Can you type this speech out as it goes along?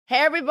Hey,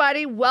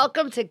 everybody.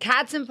 Welcome to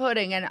Cats and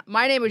Pudding. And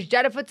my name is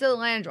Jennifer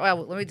Delandro.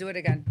 Oh, let me do it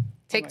again.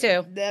 Take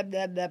two. Blah,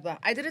 blah, blah, blah.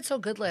 I did it so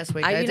good last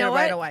week. I you did know it what?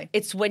 right away.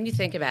 It's when you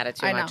think about it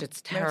too I know. much.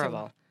 It's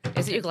terrible.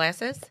 Is it your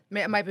glasses?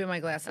 It might be my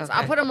glasses. Okay.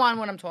 I'll put them on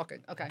when I'm talking.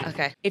 Okay.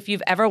 Okay. If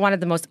you've ever wanted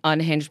the most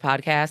unhinged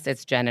podcast,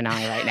 it's Jen and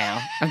I right now.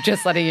 I'm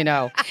just letting you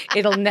know.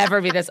 It'll never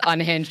be this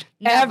unhinged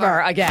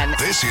ever again.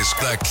 This is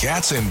the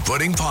Cats and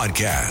Pudding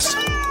Podcast.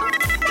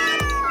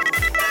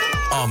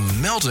 A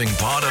melting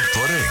pot of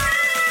pudding.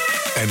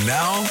 And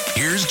now,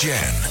 here's Jen.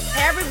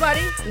 Hey,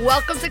 everybody.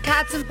 Welcome to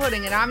Cats and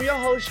Pudding. And I'm your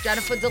host,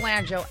 Jennifer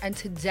Delandro. And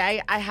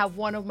today I have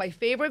one of my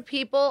favorite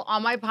people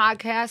on my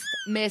podcast,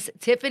 Miss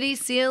Tiffany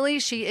Seeley.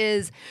 She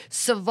is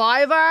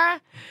survivor,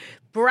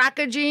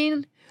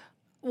 BRCA.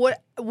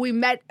 What we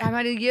met how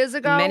many years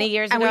ago? Many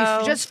years and ago.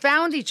 And we just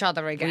found each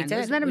other again. We did.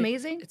 Isn't that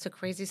amazing? It's a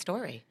crazy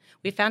story.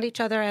 We found each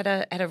other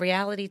at a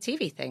reality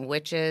TV thing,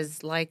 which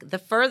is like the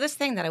furthest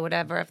thing that I would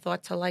ever have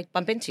thought to like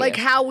bump into. Like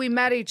you. how we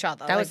met each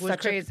other. That like, was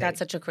crazy. that's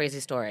such a crazy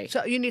story.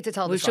 So you need to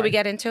tell the story. Should we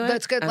get into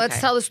it? Let's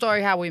tell the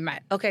story how we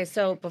met. Okay,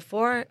 so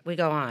before we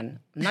go on,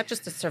 I'm not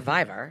just a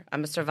survivor.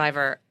 I'm a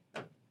survivor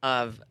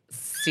of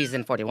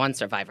season 41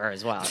 survivor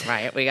as well,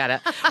 right? We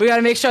gotta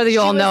make sure that you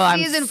all know I'm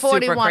season super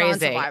 41 on crazy.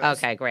 Survivors.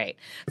 Okay, great.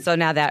 So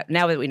now that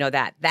we know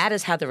that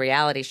is how the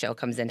reality show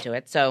comes into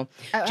it. So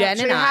Jen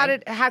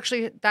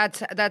actually, and I,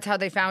 that's how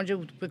they found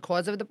you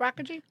because of the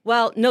BRCA?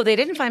 Well, no, they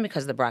didn't find me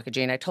because of the BRCA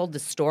gene. I told the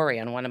story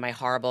on one of my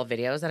horrible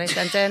videos that I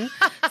sent in.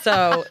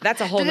 So that's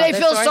a whole. Did they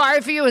feel story.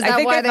 sorry for you? Is that I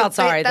think why they felt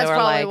sorry? That's they were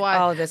probably like, why.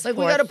 "Oh, this like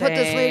poor we got to put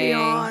this lady thing.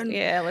 on.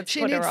 Yeah, let's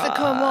she put needs her to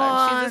come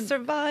on. She's a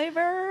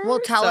survivor." Well,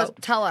 tell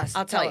us.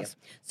 I'll tell you.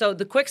 So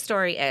the quick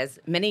story is,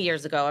 many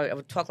years ago, I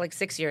would talk like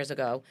 6 years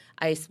ago,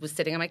 I was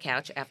sitting on my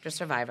couch after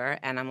Survivor,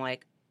 and I'm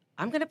like,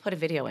 I'm going to put a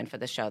video in for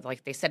the show.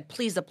 Like they said,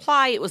 please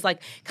apply. It was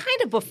like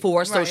kind of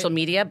before social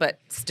media, but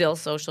still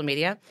social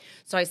media.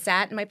 So I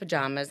sat in my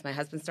pajamas. My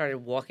husband started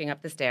walking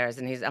up the stairs,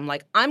 and I'm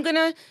like, I'm going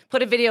to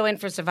put a video in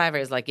for Survivor.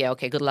 He's like, yeah,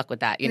 okay, good luck with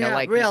that. You know,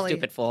 like, really? You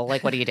stupid fool.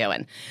 Like, what are you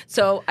doing?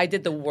 So I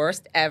did the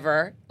worst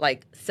ever,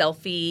 like,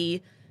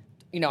 selfie.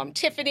 You know, I'm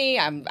Tiffany.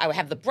 I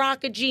have the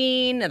BRCA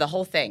gene and the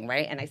whole thing,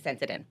 right? And I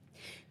sent it in.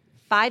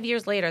 5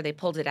 years later, they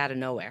pulled it out of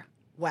nowhere.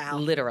 Wow.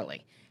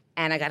 Literally.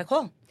 And I got a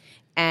call.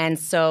 And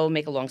so,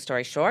 make a long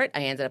story short,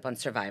 I ended up on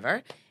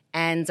Survivor.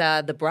 And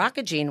the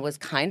BRCA gene was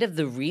kind of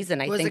the reason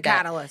I think was the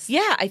catalyst.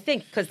 Yeah, I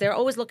think, because they're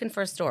always looking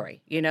for a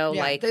story. You know,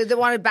 like they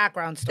wanted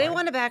background story. They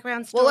want a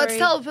background story.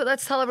 Well,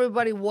 let's tell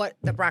everybody what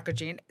the BRCA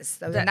gene is.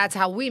 And that's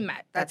how we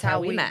met. That's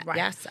how we met. Right.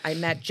 Yes, I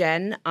met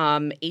Jen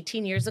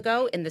 18 years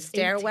ago in the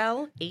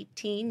stairwell.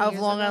 18 of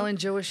years Long ago. Island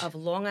Jewish. Of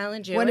Long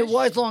Island Jewish. When it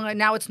was Long Island,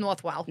 now it's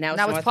Northwell. Now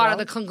it's part of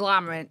the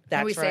conglomerate.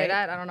 Can we say right.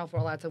 that? I don't know if we're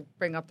allowed to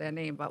bring up their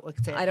name, but we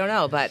can say it. I don't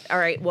know, but all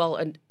right. Well,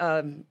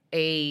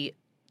 a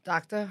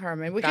Dr.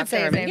 Herman. We Dr. can say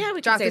his Herman. name. Yeah,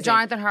 we can Dr. say his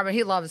Jonathan Herman.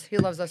 He loves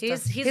us.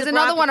 He's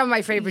another one of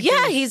my favorite.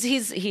 Yeah, Jews.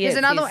 he's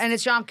another one, and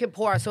it's Yom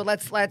Kippur. So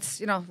let's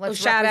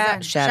shout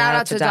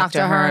out to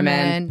Dr.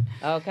 Herman.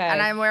 Okay,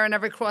 and I'm wearing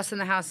every cross in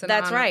the house.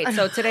 That's right.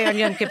 So today on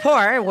Yom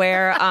Kippur,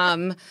 where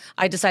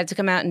I decided to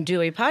come out and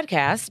do a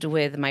podcast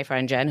with my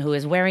friend Jen, who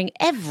is wearing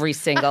every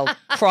single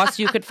cross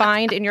you could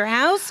find in your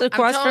house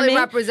across I'm totally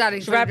from me,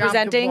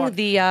 representing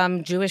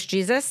the Jewish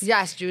Jesus.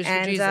 Yes, Jewish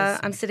Jesus. And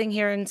I'm sitting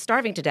here and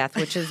starving to death,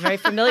 which is very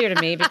familiar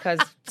to me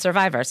because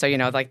Survivor. So, you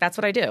know, like that's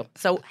what I do.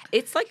 So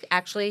it's like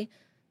actually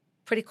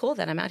pretty cool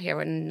that I'm out here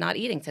and not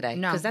eating today.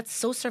 No. Because that's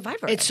so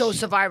Survivor. It's so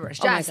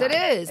Survivor-ish. Yes, it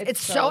is. It's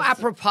so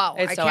apropos.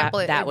 I can't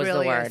believe that was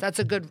really the word.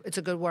 It's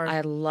a good word.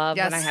 I love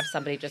when I have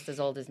somebody just as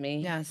old as me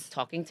Yes.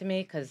 talking to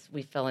me because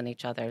we fill in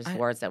each other's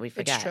words that we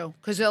forget. It's true.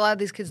 Because a lot of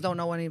these kids don't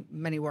know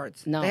many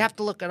words. No. They have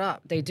to look it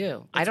up. They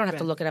do. I don't have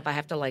to look it up. I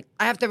have to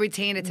I have to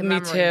retain it to me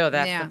memory. too.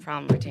 That's the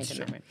problem. Retain to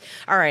memory.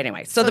 All right,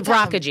 anyway. So the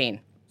tell them. BRCA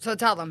gene. So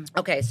tell them.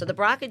 Okay, so the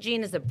BRCA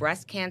gene is a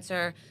breast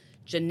cancer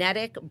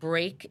genetic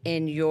break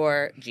in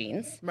your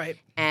genes. Right.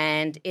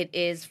 And it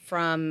is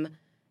from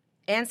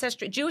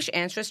Jewish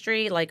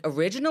ancestry, like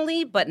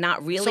originally, but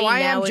not really. So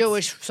I now am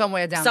Jewish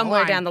somewhere down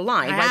the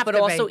line. Right? But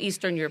also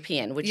Eastern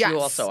European, which you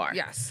also are.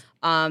 Yes.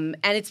 And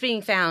it's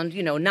being found,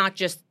 you know, not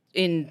just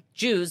in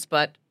Jews,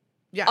 but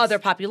other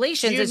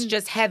populations. It's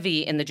just heavy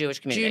in the Jewish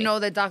community. Do you know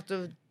that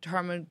Dr.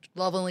 Herman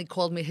lovingly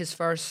called me his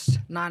first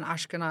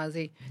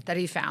non-Ashkenazi that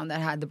he found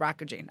that had the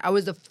BRCA gene? I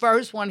was the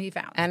first one he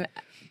found. And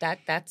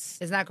that's...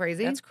 Isn't that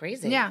crazy? That's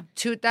crazy. Yeah.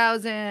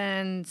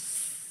 2000,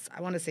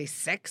 I want to say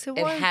 6 it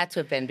was? It had to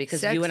have been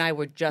because 6? you and I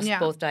were just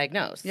both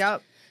diagnosed.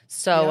 Yep.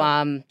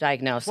 So,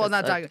 diagnosis. Well,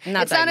 not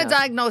diagnosis. It's not a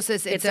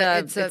diagnosis. It's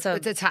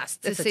a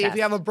test to see if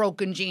you have a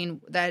broken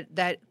gene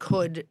that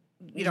could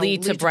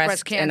lead to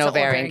breast cancer and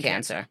ovarian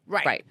cancer.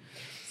 Right.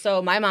 So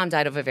my mom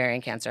died of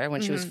ovarian cancer when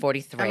she was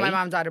 43. And my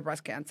mom died of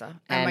breast cancer.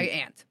 And my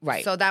aunt.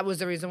 Right. So that was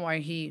the reason why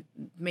he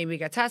made me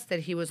get tested.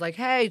 He was like,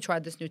 hey, try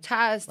this new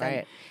test. Right.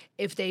 And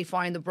if they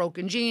find the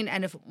broken gene,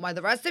 and if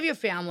the rest of your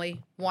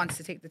family wants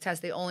to take the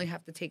test, they only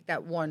have to take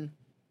that one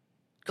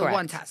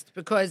test.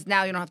 Because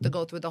now you don't have to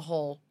go through the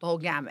whole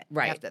gamut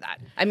after that.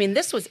 I mean,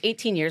 this was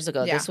 18 years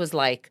ago. Yeah. This was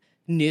like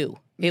new.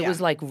 It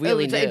was like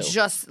really new. It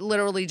just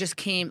literally just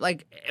came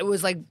like it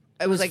was like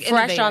fresh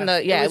innovative. on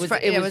the it was super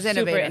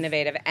innovative.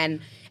 innovative.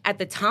 And at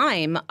the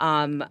time,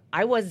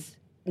 I was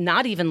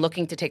not even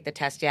looking to take the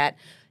test yet.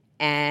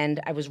 And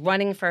I was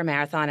running for a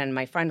marathon, and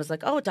my friend was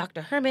like, "Oh,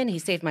 Dr. Herman, he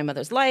saved my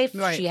mother's life.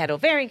 Right. She had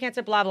ovarian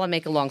cancer, blah, blah."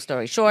 Make a long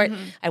story short,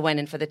 I went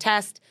in for the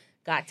test,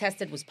 got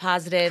tested, was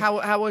positive.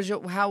 How was your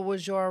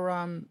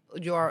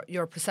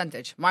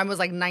percentage? Mine was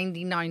like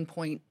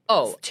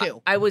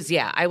 99.2. I was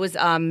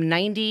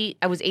 90.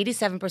 I was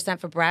 87%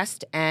 for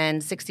breast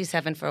and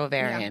 67 for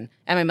ovarian,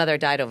 and my mother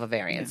died of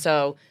ovarian.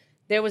 So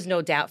there was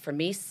no doubt for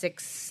me.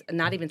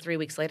 Not even 3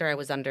 weeks later, I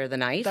was under the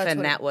knife,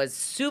 that was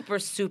super,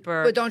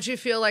 super. But don't you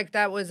feel like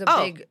that was a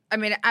big? I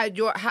mean, I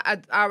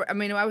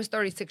was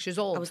 36 years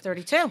old. I was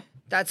 32.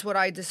 That's what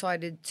I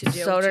decided to do.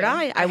 So did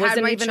I. I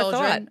wasn't even a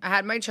thought. I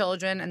had my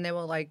children, and they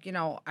were like,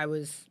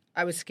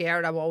 I was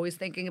scared. I'm always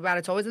thinking about it.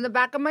 It's always in the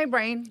back of my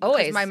brain.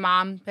 Always. Because my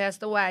mom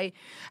passed away.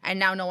 And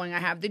now knowing I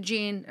have the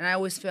gene, and I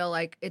always feel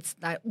like it's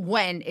not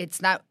when,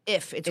 it's not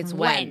if, it's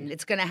when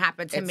it's going to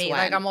happen to me. When.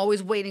 Like I'm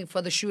always waiting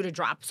for the shoe to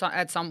drop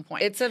at some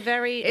point. It's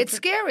scary. It's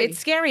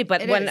scary,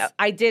 but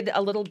I did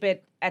a little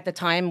bit at the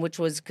time, which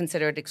was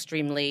considered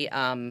extremely.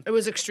 It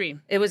was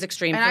extreme. It was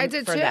extreme, and I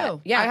did too. That.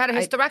 Yeah, I had a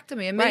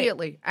hysterectomy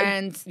immediately, right.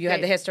 and you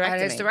had the hysterectomy. I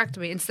had a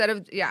hysterectomy instead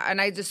of and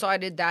I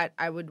decided that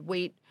I would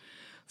wait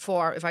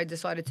for if I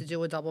decided to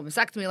do a double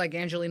mastectomy like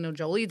Angelina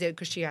Jolie did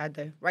because she had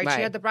the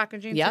she had the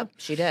BRCA gene. Yep,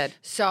 she did.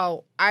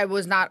 So I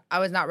was not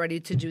ready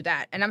to do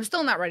that, and I'm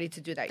still not ready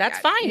to do that.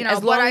 That's yet. fine,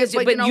 as long as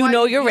you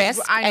know your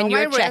risk and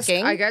you're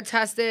checking. I get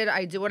tested.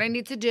 I do what I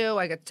need to do.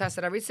 I get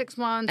tested every 6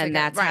 months, and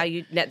that's how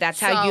you. That's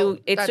how you.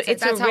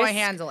 It's how I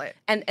handle it.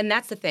 And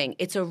that's the thing.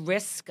 It's a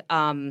risk.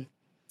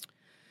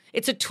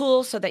 It's a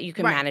tool so that you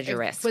can manage your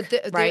risk.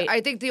 But I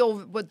think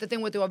the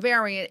thing with the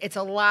ovarian, it's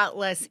a lot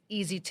less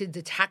easy to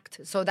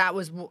detect. So that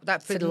was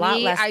that for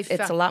me.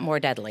 It's a lot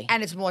more deadly,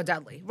 and it's more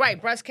deadly. Right,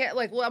 breast cancer.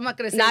 Like, well, I'm not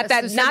going to say not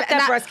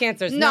that breast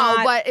cancer is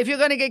but if you're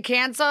going to get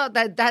cancer,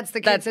 that's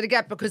the cancer to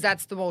get because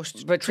that's the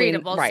most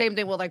treatable. Right. Same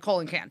thing with like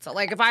colon cancer.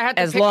 Like if I had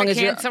to pick the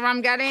cancer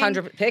I'm getting,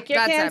 pick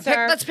your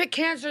cancer. Let's pick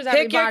cancers.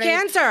 Everybody. Pick your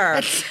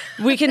cancer.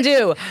 We can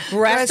do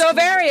breast,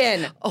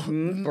 ovarian,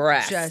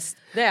 breast.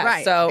 Yeah,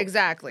 right. So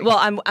exactly. Well,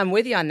 I'm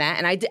with you on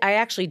that, and I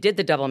actually did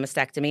the double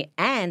mastectomy,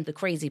 and the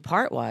crazy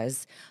part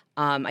was,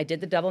 I did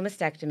the double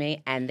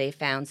mastectomy, and they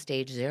found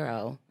stage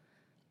 0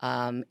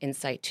 in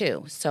site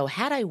 2. So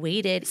had I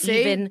waited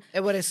even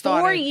it would have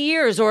 4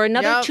 years or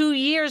another 2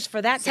 years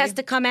for that test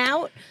to come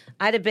out,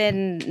 I'd have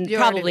been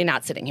probably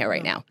not sitting here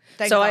right now.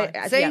 Thank God.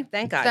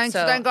 Thank God.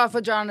 Thank God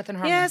for Jonathan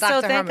Herman. Yeah,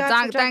 Dr.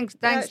 Herman. Thanks,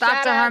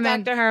 Dr.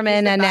 Herman. Dr.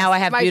 Herman, and now I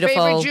have beautiful.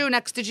 My favorite Jew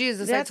next to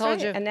Jesus. I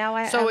told you. And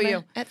now So are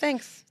you.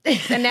 Thanks.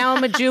 And now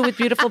I'm a Jew with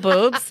beautiful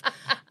boobs.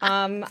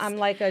 I'm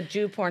like a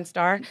Jew porn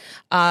star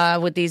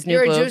with these new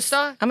boobs. You're a Jew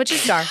star? I'm a Jew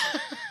star.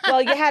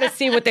 Well, you had to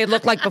see what they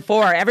looked like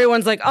before.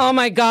 Everyone's like, "Oh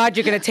my God,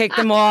 you're going to take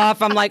them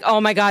off." I'm like, "Oh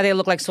my God, they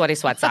look like sweaty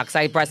sweat socks."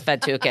 I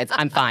breastfed 2 kids.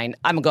 I'm fine.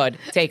 I'm good.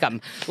 Take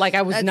them. Like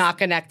I was not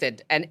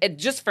connected. And it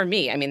just for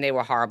me, I mean, they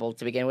were horrible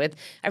to begin with.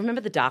 I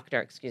remember the doctor,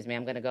 excuse me,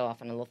 I'm going to go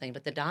off on a little thing,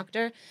 but the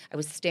doctor, I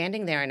was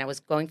standing there and I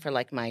was going for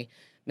like my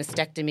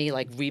mastectomy,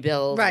 like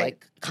rebuild,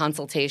 like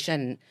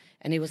consultation.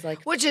 And he was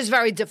like, which is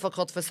very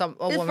difficult for a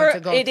woman to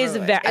go it through. Is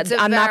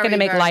I'm not going to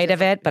make light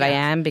of it, but I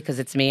am because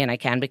it's me and I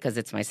can because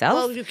it's myself.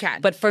 Well, you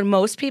can. But for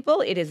most people,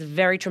 it is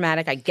very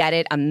traumatic. I get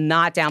it. I'm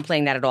not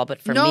downplaying that at all.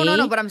 But for me,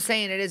 no. But I'm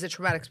saying it is a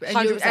traumatic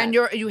experience, and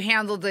you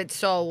handled it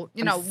so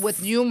with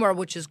humor,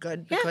 which is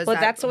good. Because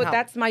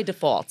that's my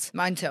default.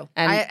 Mine too.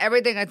 And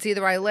everything. It's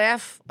either I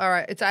laugh or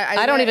it's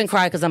I don't even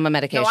cry because I'm on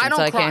medication. No, I don't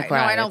so cry. I can't cry.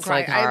 No, I don't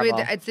cry.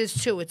 Like There's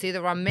two. It's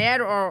either I'm mad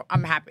or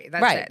I'm happy.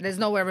 That's it. There's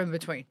nowhere in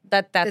between.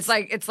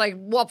 It's like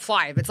warp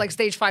 5. It's like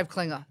stage 5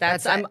 clinger.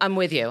 I'm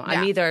with you.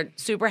 I'm either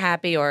super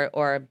happy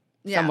or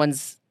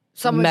someone's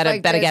better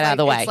get out of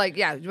the way. It's like,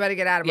 you better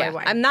get out of my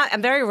way.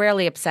 I'm very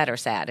rarely upset or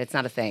sad. It's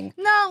not a thing.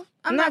 No,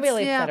 I'm not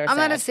really upset or sad. I'm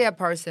not a sad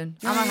person.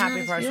 I'm a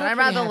happy person. I'd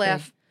rather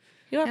laugh.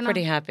 You are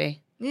pretty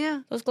happy.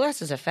 Yeah. Those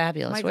glasses are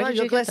fabulous. My Where God, did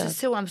your you get glasses those?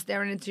 too. I'm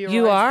staring into your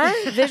You eyes.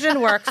 are?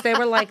 Vision Works. They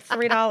were like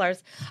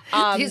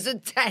 $3. These are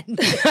 10.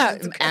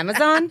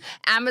 Amazon?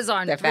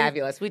 Amazon. They're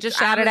fabulous. We just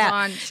shouted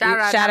out.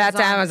 Shout out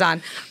to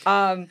Amazon.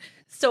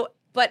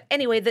 But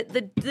anyway,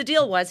 the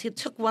deal was he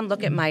took one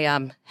look at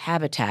my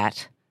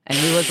habitat. And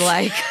he was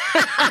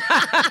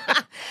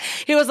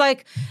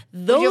like,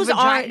 those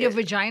aren't your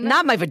vagina?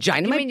 Not my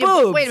vagina, my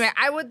boobs. Wait a minute.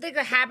 I would think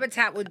a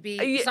habitat would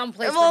be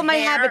someplace. Well, with my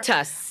hair.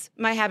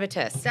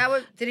 habitus.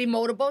 Did he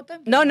motorboat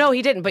them? No,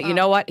 he didn't. But you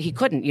know what? He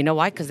couldn't. You know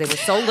why? Because they were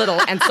so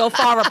little and so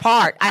far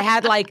apart. I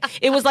had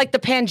it was like the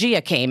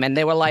Pangea came and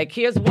they were like,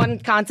 here's one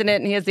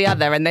continent and here's the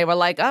other. And they were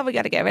like, oh, we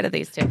got to get rid of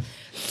these two.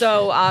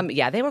 So,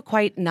 they were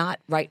quite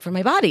not right for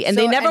my body. And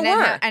they never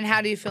were. And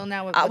how do you feel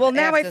now?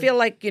 Now I feel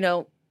like,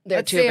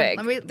 they're too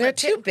big. They're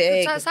too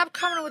big. Stop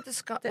coming with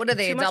this. What are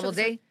they, a double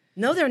D?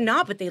 No, they're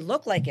not, but they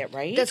look like it,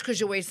 right? That's because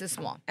your waist is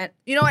small. And-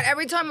 You know what?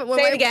 Every time...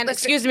 Say it again.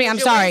 Excuse me, I'm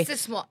your sorry. Waist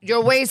is small.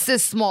 Your waist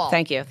is small.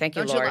 Thank you,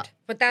 Don't Lord.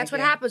 but that's what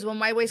happens when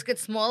my waist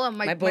gets smaller.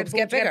 My boobs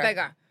get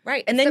bigger.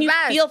 Right, and It's then the you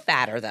best. feel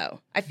fatter though.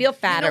 I feel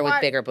fatter You know with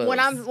what? bigger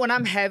boobs. When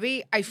I'm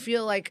heavy, I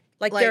feel like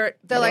they're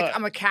like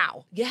I'm a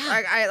cow. Yeah.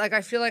 I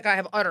feel like I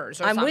have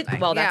udders or I'm something.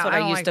 with. Well, that's what I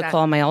don't used like to that.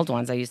 call my old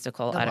ones. I used to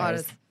call The udders.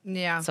 udders.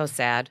 Yeah. So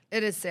sad.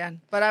 It is sad,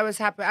 but I was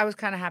happy. I was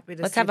kind of happy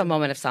to. Let's see have a them.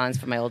 moment of silence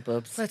for my old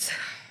boobs. Let's.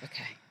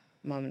 Okay.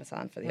 Moment of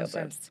silence for the old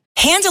boobs.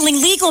 Handling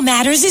legal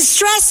matters is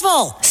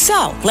stressful.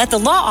 So, let the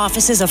law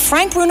offices of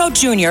Frank Bruno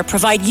Jr.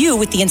 provide you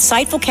with the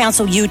insightful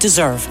counsel you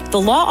deserve.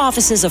 The law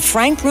offices of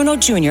Frank Bruno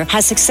Jr.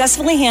 has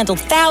successfully handled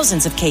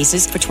thousands of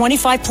cases for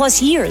 25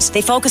 plus years.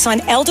 They focus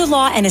on elder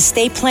law and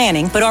estate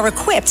planning, but are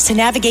equipped to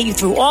navigate you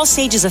through all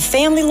stages of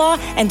family law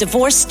and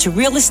divorce to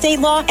real estate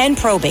law and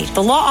probate.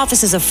 The law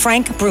offices of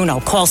Frank Bruno.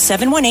 Call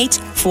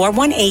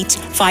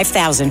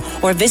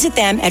 718-418-5000 or visit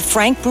them at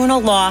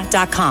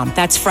frankbrunolaw.com.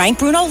 That's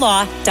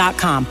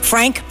frankbrunolaw.com.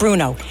 Frank Bruno.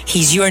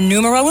 He's your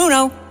numero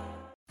uno.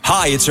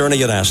 Hi, it's Ernie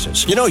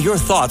Anastas. You know, your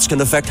thoughts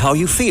can affect how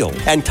you feel,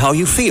 and how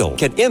you feel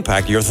can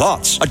impact your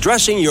thoughts.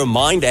 Addressing your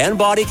mind and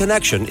body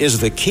connection is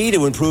the key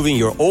to improving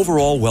your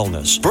overall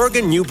wellness.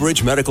 Bergen New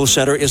Bridge Medical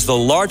Center is the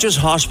largest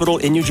hospital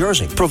in New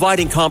Jersey,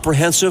 providing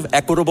comprehensive,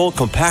 equitable,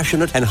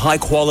 compassionate, and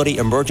high-quality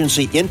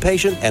emergency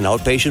inpatient and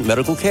outpatient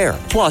medical care,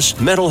 plus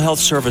mental health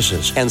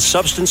services and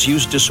substance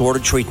use disorder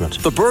treatment.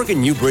 The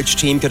Bergen New Bridge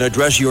team can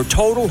address your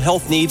total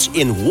health needs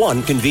in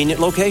one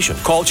convenient location.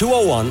 Call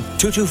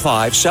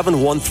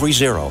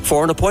 201-225-7130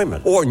 for an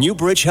appointment or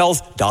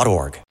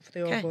newbridgehealth.org.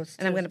 Okay.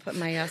 And I'm going to put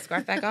my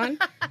scarf back on.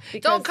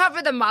 Don't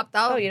cover them up,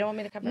 though. Oh, you don't want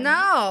me to cover them? No,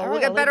 All we'll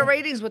right, get I'll better leave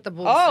them. ratings with the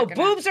boobs. Oh,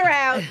 sticking out. boobs are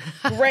out.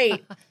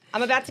 Great.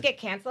 I'm about to get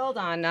canceled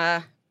on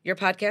your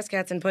podcast,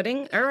 Cats and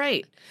Pudding. All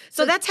right.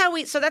 So that's how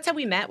we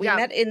met. We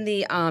met in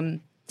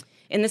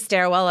the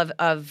stairwell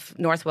of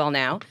Northwell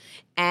now,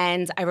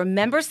 and I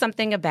remember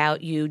something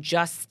about you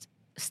just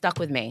stuck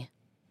with me.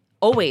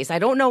 Always. I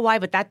don't know why,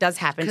 but that does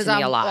happen to me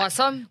I'm a lot.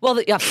 awesome? Well,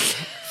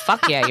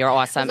 fuck yeah, you're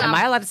awesome. Am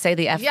I allowed to say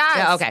the F? Yes.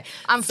 Yeah, okay.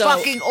 I'm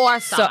fucking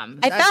awesome.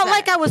 I That's felt it.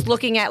 like I was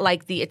looking at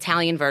like the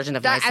Italian version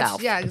of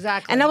myself. Yeah,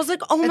 exactly. And I was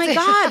like, oh my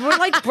God, we're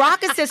like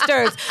BRCA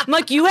sisters. I'm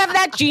like, you have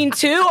that gene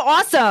too?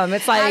 Awesome.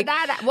 It's like...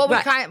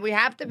 we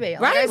have to be. Like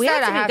Right, I we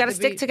said, have to. I We got to be.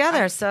 stick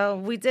together. So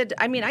we did.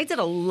 I mean, I did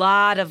a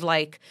lot of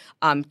like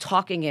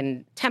talking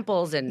in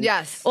temples and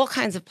Yes. all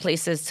kinds of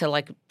places to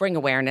like bring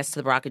awareness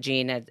to the BRCA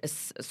gene. A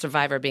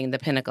Survivor being the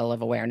pinnacle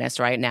of awareness,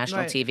 right?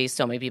 National Right. TV.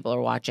 So many people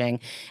are watching,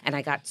 and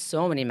I got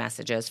so many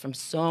messages from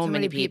so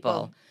many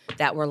people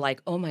that were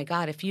like, "Oh my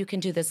God, if you can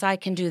do this, I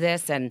can do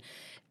this," and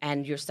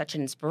you're such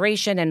an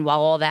inspiration. And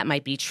while all that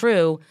might be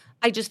true,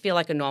 I just feel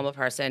like a normal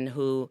person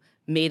who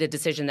made a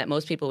decision that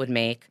most people would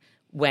make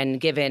when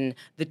given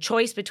the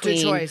choice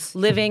between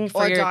living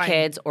for Or your dying.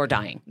 kids or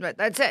dying. Right,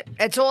 that's it.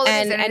 It's all it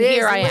is. And And it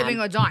here is I am. living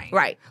or dying.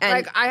 Right. And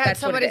like I had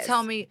that's what it somebody is.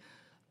 tell me,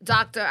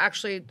 doctor,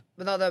 actually,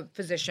 another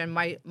physician,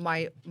 my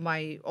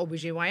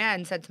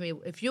OBGYN said to me,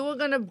 if you were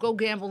going to go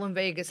gamble in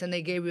Vegas and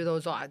they gave you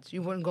those odds,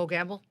 you wouldn't go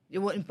gamble? You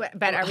wouldn't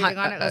bet everything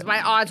on it? Because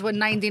my odds were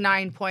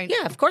 99 point.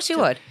 Yeah, of course you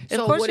would.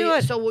 So Of course you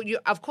would. So would you,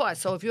 of course.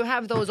 So if you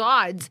have those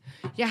odds,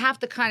 you have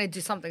to kind of do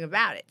something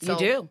about it. So You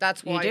do.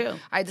 That's You why do.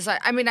 I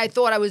decided. I mean, I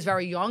thought I was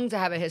very young to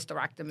have a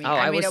hysterectomy. Oh,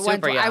 I mean, was it went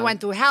super through, I young. went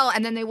through hell,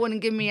 and then they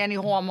wouldn't give me any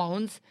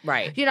hormones.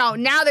 Right. You know,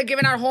 now they're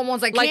giving out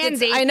hormones like Like it's-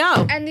 candy. I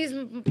know. And these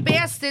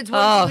bastards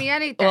won't give me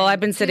anything. Well, I've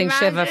been Can sitting you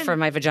Shiva imagine? for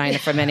my vagina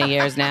for many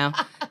years now.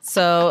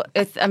 So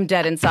I'm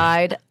dead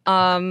inside.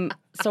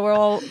 So we're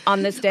all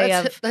on this day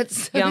of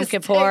Yom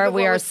Kippur.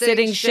 We are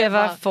sitting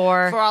Shiva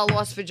for our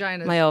lost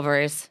vaginas. my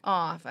ovaries.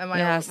 Oh, and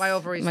Yes. my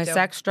ovaries My too.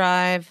 sex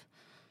drive,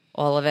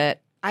 all of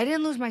it. I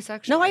didn't lose my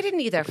sex No, drive. I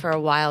didn't either for a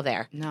while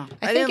there. No, I I think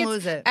didn't it's-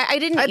 lose it. I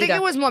didn't I think either.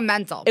 it was more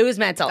mental. It was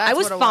mental. That's I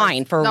was what it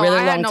fine for a No, really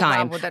I had long no time.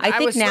 problem with it. I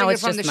think was now swinging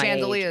it's from just the my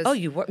chandeliers. age. Oh,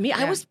 you were me. I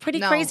Yeah. was pretty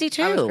No, crazy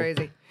too. I was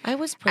crazy. I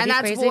was pretty And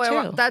crazy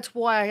too. that's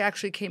why I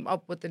actually came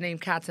up with the name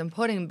Cats and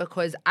Pudding,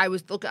 because I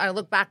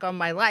look back on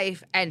my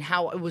life and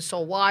how it was so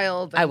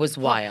wild. I was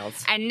wild.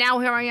 And now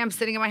here I am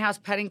sitting in my house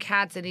petting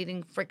cats and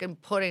eating freaking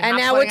pudding. And hot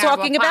now we're pudding out of a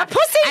talking about pot.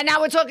 pussy. And now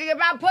we're talking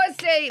about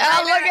pussy.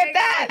 Oh, look at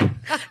that.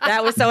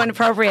 That was so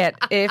inappropriate.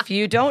 If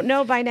you don't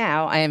know by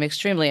now, I am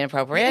extremely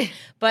inappropriate.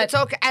 But It's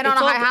okay. And on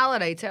it's a all high good.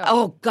 holiday, too.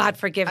 Oh, God,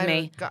 forgive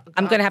me.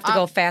 I'm going to have to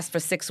go fast for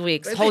 6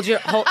 weeks. Hold your,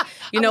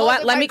 you know I'm what?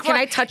 holding Let my me, can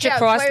I cross. touch your Yeah,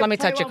 cross? play- Let me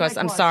play touch your with my cross.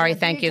 I'm cross. sorry. Yeah,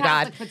 Thank be you,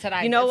 God. Catholic for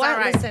today. You know It's what? all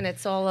right. Listen,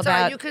 it's all It's all right.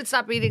 about. You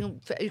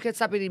could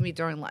stop eating meat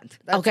during Lent.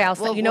 That's Okay, it. I'll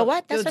stop. You know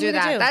what? That's We'll what do I'm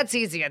gonna that. do. That's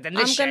easier than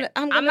this I'm gonna- shit.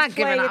 I'm gonna not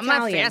giving play up. I'm not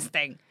Italian.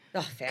 fasting. Oh,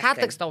 fasting.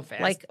 Catholics don't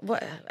fast. Like,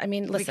 what? I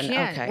mean, listen, we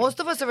can't. okay.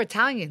 Most of us are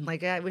Italian.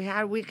 Like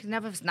we can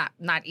never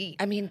not eat.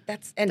 I mean,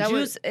 That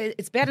Jews,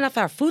 it's bad enough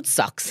our food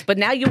sucks, but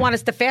now you want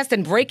us to fast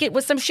and break it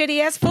with some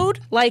shitty ass food?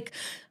 Like,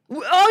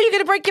 oh, you're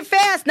going to break your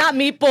fast. Not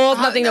meatballs,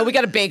 nothing. No, we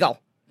got a bagel.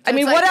 I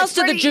mean, It's what like- else it's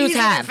do the pretty Jews easy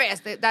to have?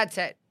 fast. That's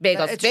it.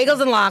 Bagels. It's Bagels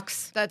true. and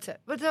lox. That's it.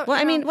 But Well,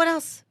 I mean, what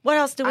else? What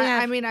else do we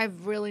have? I mean,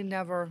 I've really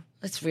never.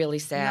 It's really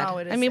sad. No,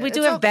 it is I mean, we sad. do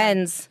It's have okay.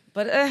 Ben's.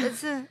 But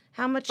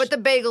how much? But the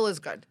bagel is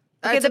good.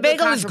 Okay, That's the a good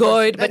bagel is contribution.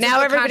 good, but That's a now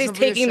good everybody's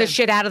taking the contribution.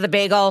 shit out of the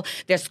bagel.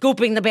 They're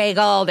scooping the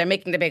bagel. They're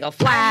making the bagel I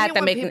flat. hate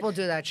They're when making people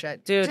do that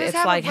shit. Dude, Just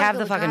it's like have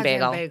the regular fucking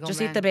goddamn bagel. Just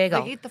man. eat the bagel.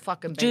 Like, eat the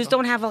fucking bagel. Jews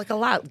don't have like a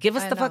lot. Give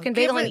us I the know. fucking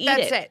bagel Give and eat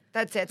that's it.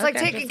 That's it. It's Okay,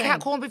 like taking just saying.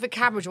 corned beef and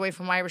cabbage away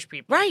from Irish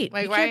people. Right.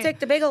 Like, You can't take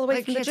the bagel away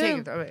Like, from the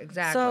can't take Jew. it-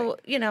 Exactly.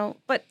 So,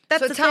 but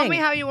that's So the tell thing. me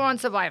how you were on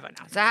Survivor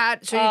now.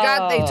 So you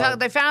got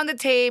they found the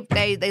tape.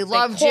 They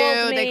loved you.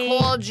 called They me.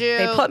 called you.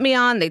 They put me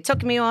on. They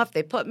took me off.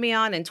 They put me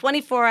on. And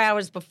 24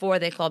 hours before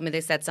they called me,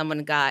 they said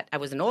I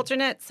was an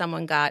alternate.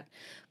 Someone got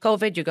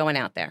COVID. You're going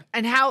out there.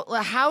 And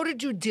how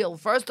did you deal?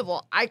 First of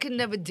all, I could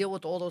never deal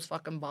with all those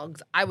fucking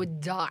bugs. I would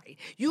die.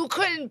 You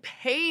couldn't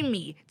pay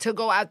me to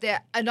go out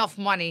there enough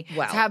money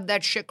Well. to have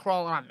that shit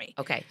crawling on me.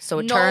 Okay. So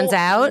it No turns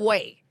out.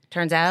 way.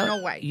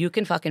 No way. You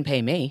can fucking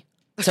pay me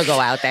to go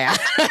out there.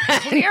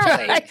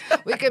 Clearly,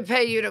 we could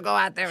pay you to go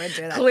out there and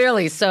do that.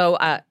 Clearly. So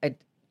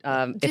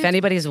if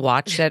anybody's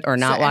watched it or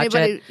not So watched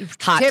it,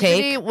 hot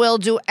Tiffany take. will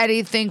do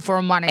anything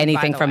for money.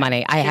 Anything by the for way.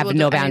 money. I She have will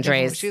no do anything for-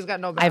 boundaries. She's got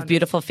no boundaries. I have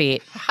beautiful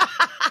feet.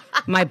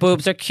 My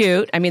boobs are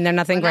cute. I mean, they're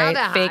nothing Well, now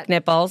great. they're Fake hot.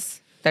 nipples.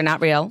 They're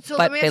not real, So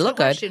but let me they ask look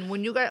you a good. question.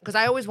 When you guys, because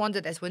I always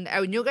wondered this, when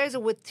you guys are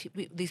with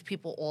these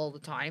people all the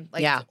time,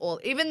 like Yeah.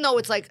 even though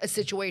it's like a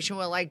situation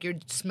where like you're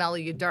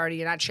smelly, you're dirty,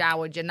 you're not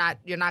showered, you're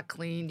not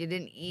clean, you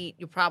didn't eat,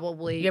 you're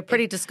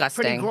pretty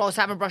disgusting. pretty gross,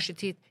 haven't brushed your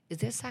teeth. Is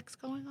there sex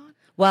going on?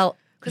 Well,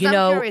 Because you I'm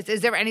know, curious,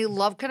 is there any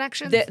love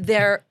connections?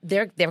 There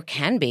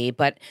can be,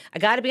 but I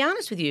got to be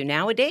honest with you.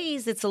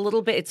 Nowadays, it's a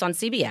little bit. It's on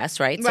CBS,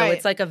 right? So Right.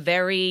 it's like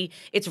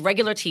it's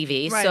regular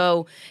TV. Right.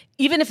 So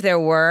even if there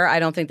were, I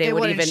don't think they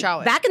would wouldn't even. show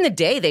it. Back in the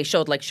day, they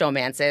showed like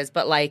showmances,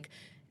 but like.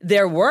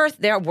 There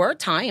were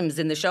times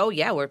in the show,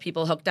 where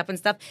people hooked up and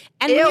stuff.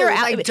 And Ew, when you're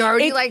out, like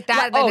dirty like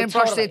that, they didn't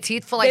brush their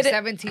teeth for like They did-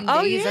 17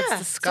 Oh, days. yeah, That's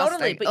disgusting.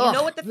 Totally. But Ugh. you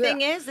know what the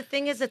thing is? The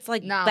thing is, it's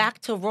like No. back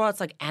to raw. It's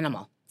like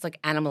animal. It's like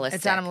animalistic.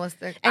 It's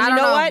animalistic. And I you don't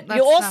know know. what? That's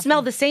You all not smell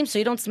fun. the same, so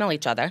you don't smell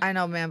each other. I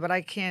know, man, but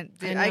I can't.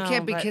 I I can't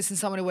know, be but- kissing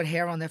somebody with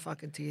hair on their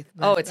fucking teeth.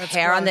 Oh, it's That's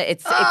hair on gross. the.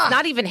 It's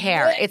not even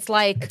hair. It's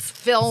like It's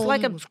film. It's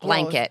like a It's gross.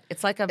 blanket.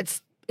 It's like a.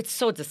 It's- It's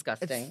so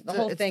disgusting. The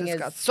whole It's thing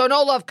disgusting. is So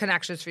no love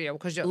connections for you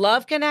because you.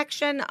 love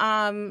connection.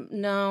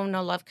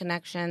 No love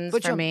connections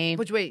for me.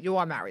 But wait, you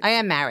are married. I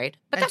am married,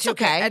 but And that's two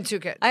kids- okay. and two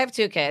kids. I have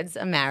 2 kids.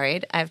 I'm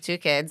married. I have 2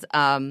 kids.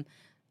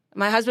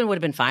 My husband would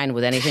have been fine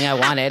with anything I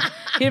wanted.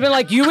 He'd have been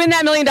like, "You win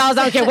that $1 million. I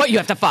don't care what you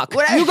have to fuck.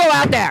 You go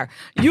out there.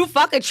 You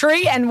fuck a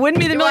tree and win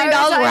me the $1 million.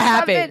 We're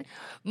happy."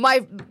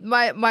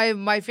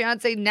 My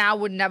fiance now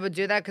would never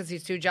do that because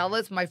he's too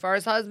jealous. My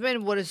first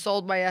husband would have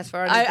sold my ass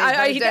for anything.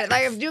 I- he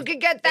like if you could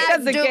get that,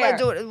 doesn't do care. it.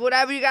 Do it.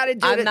 Whatever you got to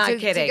do I'm to, not to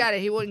kidding. get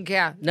it. He wouldn't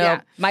care. No,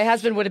 Yeah. my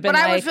husband would have been But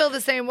like, I would feel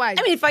the same way.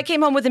 I mean, if I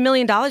came home with $1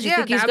 million, you Yeah,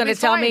 think he's that'd going to be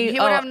tell fine. me? He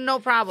would have no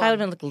problem. I would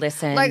have been like,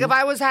 listen. Like if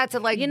I was had to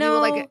like You we were know,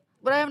 like,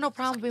 but I have no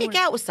problem being Make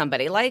out with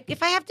somebody. Like,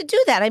 if I have to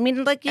do that, I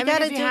mean, like, you I mean,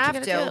 gotta if do you what have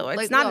you to. gotta do. It's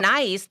Like, not look.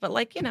 nice, but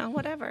like,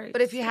 whatever.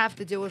 But if you have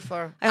to do it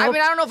for, I hope-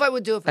 mean, I don't know if I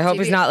would do it for I hope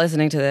TV. he's not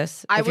listening to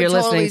this. I if would you're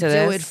totally listening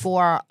to do this, it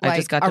for I like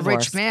just got a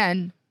divorced. rich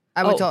man.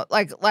 I would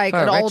like For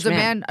an a rich older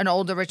man. an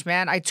older rich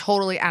man. I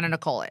totally Anna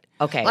Nicole it.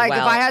 Okay, like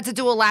well- if I had to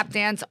do a lap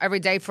dance every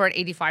day for an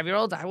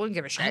 85-year-old, I wouldn't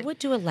give a shit. I would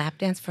do a lap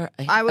dance for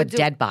I a would do,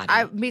 dead body.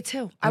 Me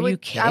too. Are I would, you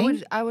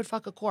kidding? I would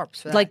fuck a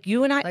corpse. For that. Like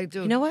you and I, Like,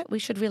 dude. you know what? We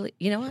should really,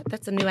 you know what?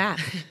 That's a new app.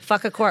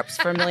 Fuck a corpse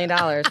for $1 million.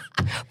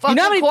 fuck you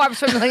know how a many- corpse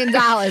for $1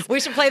 million. We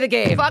should play the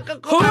game. Fuck a Who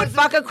corpse would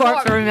fuck a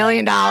corpse for $1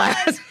 million?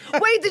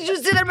 Wait, did you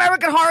see the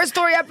American Horror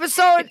Story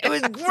episode? It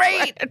was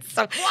great.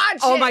 So- Watch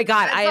oh it. my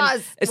God, That's I am-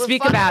 us. We're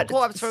speak fucking about- a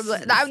corpse for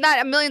I'm not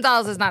 $1 million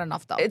is not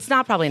enough though. It's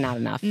not probably not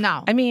enough.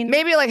 No, I mean,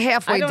 maybe like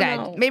halfway I don't dead.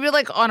 know. Maybe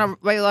like on a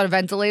regular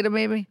ventilator.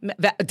 Maybe.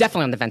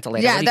 Definitely on the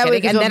ventilator. Yeah, What are you that would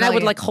kidding? give And you a then I would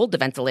million. like hold the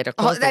ventilator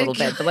closed a thank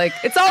little you. bit. Like,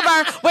 it's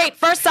over. Wait,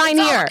 first sign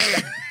here.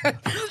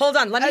 Hold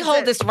on. Let me That's hold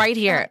it. this right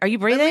here. Are you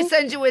Let me breathing?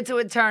 send you into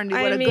eternity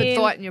with a good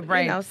thought in your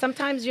brain. You know,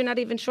 sometimes you're not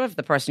even sure if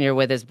the person you're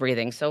with is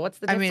breathing. So what's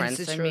the I mean, difference?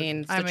 it's the truth.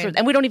 it's I the mean- truth.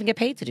 And we don't even get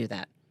paid to do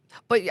that.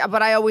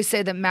 But I always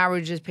say that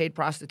marriage is paid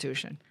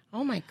prostitution.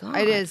 Oh my God.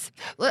 It is.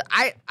 Look,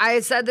 I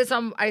said this.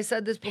 I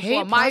said this before.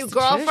 Paid My prostitution.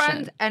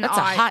 girlfriend and That's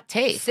a I hot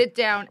take. sit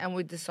down and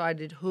we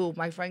decided who.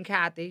 My friend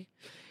Kathy.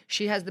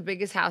 She has the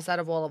biggest house out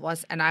of all of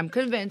us, and I'm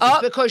convinced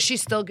it's because she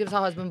still gives her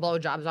husband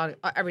blowjobs on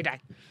every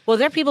day, Well,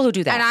 there are people who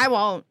do that. and I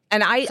won't.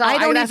 And I So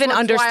don't that's even why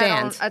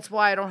understand. That's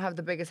why I don't have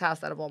the biggest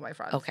house out of all my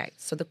friends. Okay,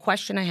 so the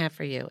question I have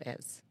for you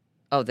is,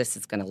 this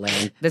is going to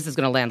land. This is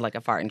going to land like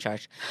a fart in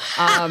church.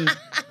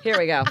 Here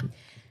we go.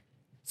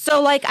 So,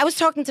 like, I was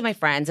talking to my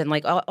friends and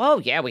like, oh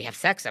yeah, we have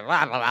sex and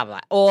blah, blah, blah, blah.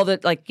 All the,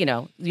 like,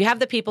 you have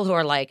the people who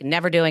are like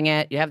never doing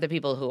it. You have the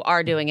people who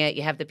are doing it.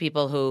 You have the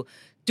people who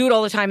do it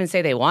all the time and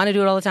say they want to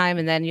do it all the time.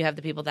 And then you have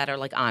the people that are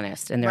like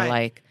honest and they're Right.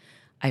 like,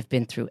 I've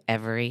been through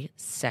every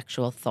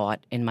sexual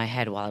thought in my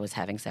head while I was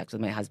having sex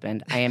with my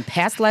husband. I am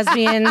past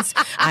lesbians.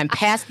 I'm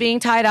past being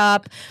tied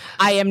up.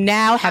 I am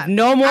now have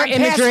no more I'm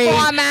past imagery.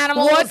 farm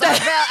animals. What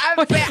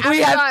the?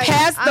 We have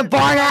passed the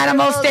barn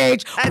animal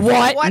stage.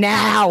 What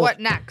now? What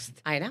next?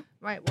 I know.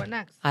 Right. What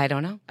next? I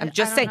don't know. I'm I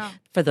just don't saying. know.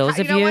 For those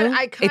You of know you, what?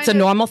 I it's a kinda-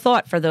 normal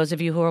thought for those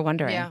of you who are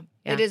wondering. Yeah.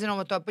 Yeah. It is a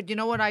normal thought. But you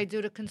know what I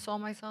do to console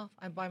myself?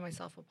 I buy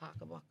myself a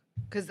pocketbook.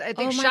 Because I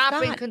think my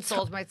shopping God.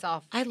 consoles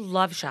myself. I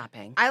love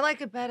shopping. I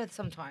like it better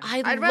sometimes.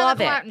 I'd rather love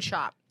go it. out and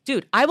shop.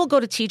 Dude, I will go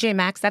to TJ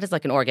Maxx. That is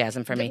like an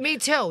orgasm for me. Me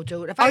too,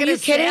 dude. If Are I get you a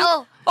kidding?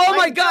 sale, Oh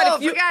my I God! do.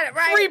 If you Forget it,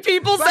 right? free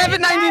people, Right,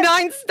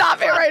 $7.99. Stop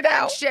it Fuck right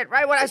that now. shit,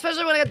 right?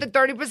 Especially when I get the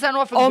 30%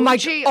 off of Oh my-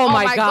 Gucci. oh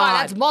my God.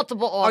 That's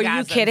multiple orgasms. Are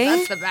you kidding?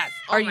 That's the best.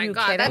 Oh Are my you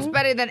God, kidding? that's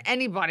better than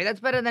anybody. That's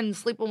better than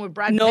sleeping with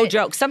Brad No Pitt.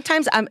 joke.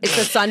 Sometimes it's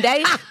a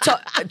Sunday.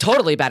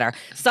 Totally better.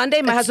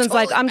 Sunday, my husband's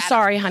like, totally "I'm better.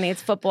 sorry, honey.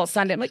 It's football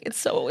Sunday." I'm like,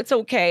 "It's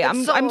okay.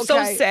 I'm so so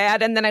okay.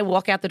 sad." And then I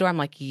walk out the door. I'm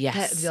like,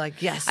 "Yes." You're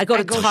like, yes. I go I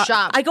to go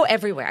shop. I go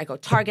everywhere. I go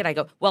Target.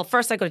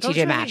 First I go to Don't TJ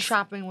you hate Maxx.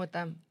 shopping with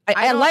them?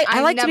 I like to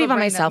never be by bring them.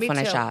 myself Me when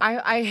I too. shop.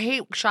 I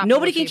hate shopping.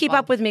 Nobody with can keep people.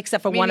 up with me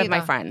except for Me one of my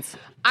neither. friends.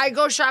 I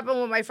go shopping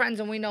with my friends,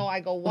 and we know I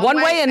go One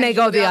way and they you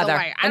go the other,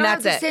 way. I and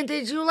don't that's have it. to say,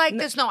 did you like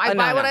this? No, I no,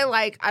 buy what no. I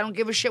like. I don't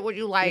give a shit what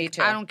you like. Me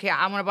too. I don't care.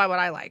 I'm gonna buy what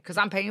I like because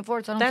I'm paying for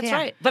it. So I don't That's care.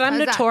 right. But I'm How's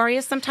that?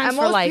 notorious sometimes And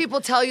for most like.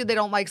 people tell you they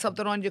don't like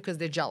something on you because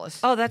they're jealous.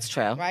 Oh, that's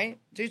true. Right?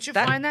 Did you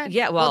find that?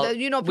 Yeah. Well,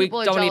 you know, we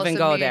people are don't jealous even of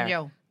go me there. and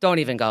you. Don't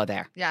even go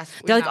there. Yes,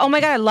 we They're like, know. "Oh my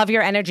God, I love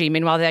your energy."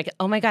 Meanwhile, they're like,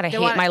 "Oh my God, I hate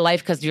wanna- my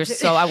life because you're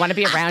so. I want to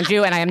be around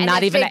you, and I am And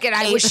not they're even." thinking,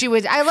 I wish you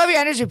would. I love your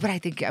energy, but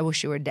I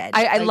wish you were dead.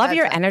 I Like, love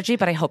your that's it. energy,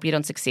 but I hope you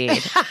don't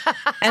succeed.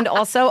 And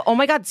also, oh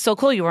my God, so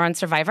cool you were on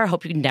Survivor. I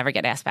hope you never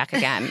get asked back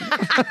again.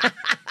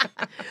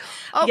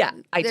 Oh, Yeah,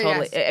 I yes.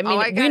 totally. I mean, Oh,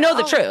 we get know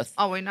it. the truth.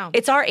 Oh, we know.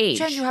 It's our age.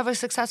 Jen, you have a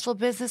successful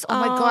business. Oh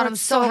my Oh, God, I'm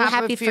so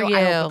happy for you.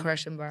 I hope the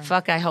crush and burn.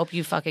 Fuck, I hope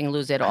you fucking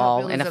lose it I hope all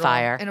you in lose a it all.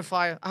 fire. In a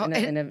fire. Oh,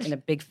 In a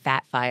big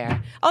fat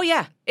fire. Oh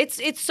yeah,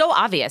 it's so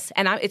obvious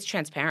and it's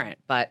transparent.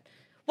 But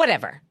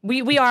whatever.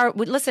 We are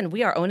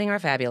owning our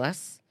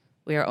fabulous.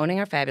 We are owning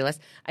our fabulous.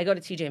 I go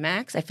to TJ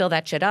Maxx. I fill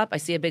that shit up. I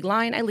see a big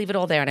line. I leave it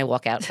all there and I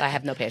walk out. I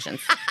have no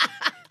patience.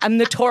 I'm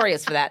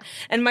notorious for that.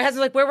 And my husband's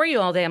like, "Where were you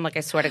all day?" I'm like,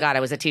 "I swear to God, I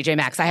was at TJ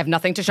Maxx. I have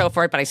nothing to show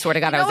for it, but I swear to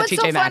God, I was at what's TJ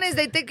so Maxx." funny is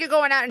they think you're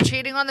going out and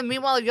cheating on them.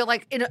 Meanwhile, you're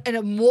like in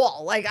a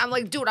mall. Like I'm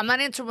like, dude, I'm not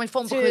answering my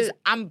phone because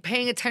I'm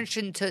paying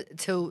attention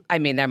to. I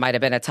mean, there might have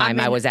been a time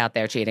I mean- was out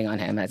there cheating on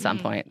him at some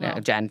point. well,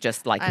 Jen,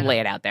 just like I know. lay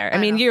it out there. I I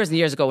mean, know. years and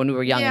years ago when we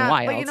were young and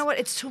wild. But you know what?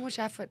 It's too much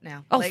effort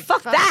now. Oh, Like,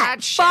 fuck that.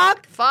 shit.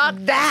 Fuck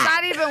that.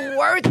 that. It's not even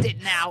worth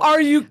it now.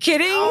 Are you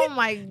kidding? Oh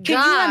my God.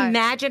 Can you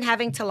imagine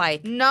having to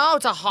like No,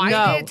 to hide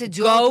no, it, to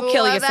do go all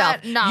kill of yourself.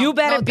 That? No, you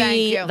better no, thank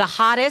be you. the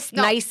hottest,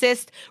 No.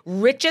 nicest,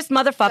 richest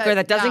motherfucker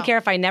that doesn't No. care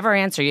if I never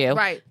answer you.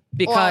 Right.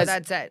 Because Or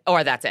that's it.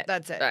 Or that's it.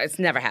 That's it. It's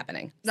never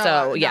happening. No,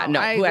 so yeah, no, no.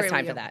 I Who has agree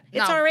time with for you. that?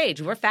 It's No. our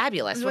age. We're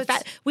fabulous. We're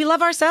It's- we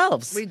love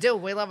ourselves. We do.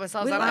 We love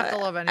ourselves. I don't have to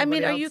love anybody I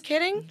mean, are else. you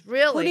kidding?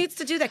 Really? Who needs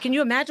to do that? Can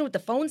you imagine with the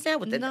phones now?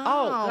 With the No.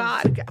 oh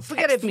God,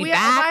 Forget Text it. me If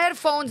back. I had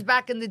phones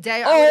back in the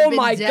day, I Oh, would have been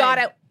my dead.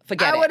 God,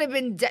 forget I it. would have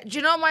been dead. Do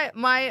you know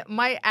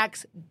my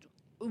ex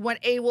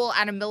went AWOL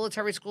out of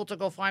military school to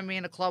go find me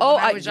in a club Oh,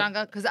 when I was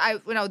younger? Because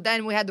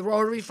then we had the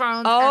rotary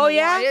phones. Oh, and the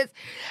yeah? wires.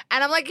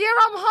 And I'm like, here,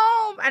 I'm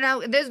home.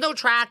 And there's no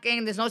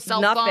tracking. There's no cell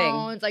Nothing.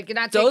 phones. Like, you're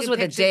not Those taking were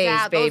the pictures days,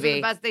 out. Those were baby.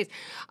 the best days.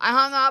 I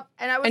hung up,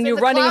 and I was And in you're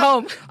the running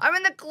club. home. I'm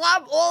in the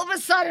club. All of a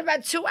sudden,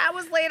 about 2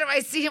 hours later,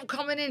 I see him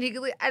coming in.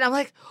 And I'm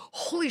like,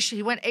 holy shit,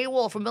 he went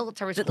AWOL from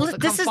military school to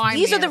come find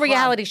me These are in the a club.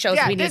 reality shows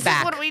Yeah, we need back. This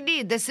is what we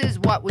need. This is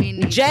what we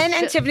need. Jen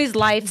and Tiffany's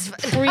life's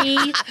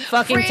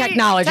pre-fucking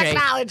technology.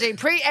 Technology,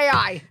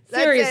 pre-AI.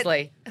 That's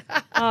Seriously.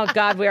 Oh,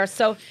 God, we are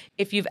so...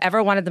 If you've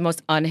ever wanted the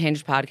most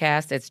unhinged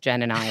podcast, it's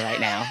Jen and I right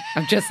now.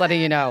 I'm just letting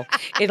you know.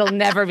 It'll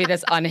never be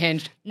this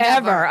unhinged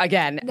ever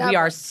again. We Never.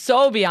 are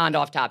so beyond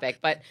off topic.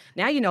 But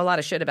now you know a lot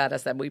of shit about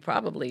us that we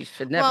probably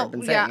should never have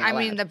been saying out I loud.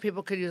 mean, that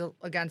people could use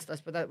against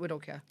us, but that we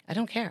don't care. I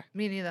don't care.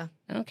 Me neither.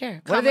 I don't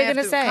care. Come What are they going to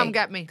after- say? come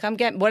get me.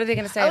 What are they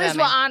going to say At about least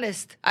me? we're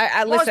honest.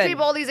 I Most listen.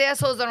 people, all these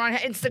assholes that are on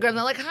Instagram,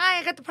 they're like, "Hi,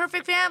 I got the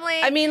perfect family."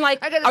 I mean,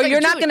 like, I got this, oh,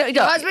 you're not dude, gonna-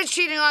 Your husband's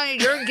cheating on you.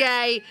 You're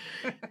gay.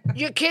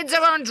 Your kids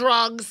are on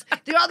drugs.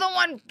 The other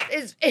one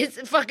is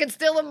fucking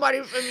stealing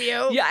money from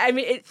you. Yeah, I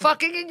mean...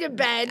 Fucking in your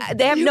bed.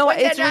 They have When it's they're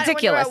not- when you're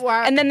ridiculous. at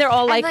work. And then they're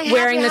all like And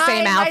wearing the happy,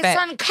 same hi, outfit. My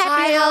son Happy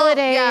Kyle.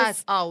 holidays.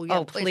 Yes. Oh, yeah.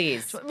 Oh,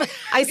 please.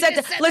 I I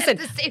said, listen,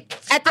 at the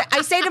same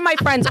I say to my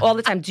friends all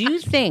the time, do you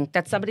think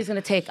that somebody's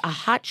going to take a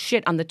hot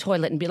shit on the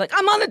toilet and be like,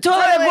 I'm on the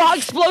toilet, Really? raw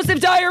explosive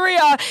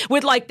diarrhea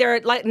with like their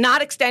like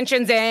not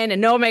extensions in and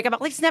no makeup?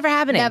 Like, it's never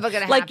happening. Never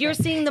gonna Like, happen. you're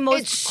seeing the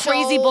most It's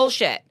crazy so-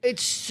 bullshit.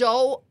 It's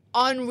so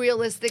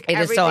unrealistic. It is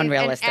so everything,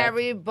 unrealistic. And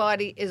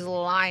everybody is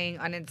lying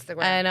on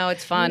Instagram. I know,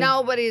 it's fun.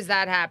 Nobody's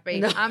that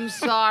happy. I'm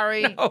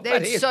sorry. Nobody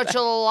It's is such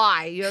a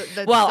lie.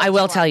 Well, I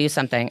will tell you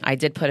something. I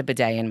did put a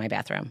bidet in my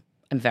bathroom.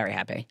 I'm very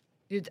happy.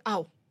 You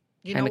know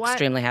I'm what?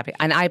 extremely happy.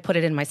 And I put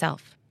it in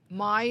myself.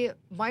 My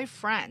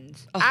friend,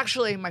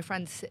 actually, my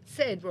friend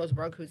Sid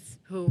Rosenberg,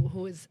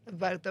 who is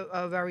about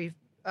a very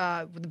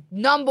the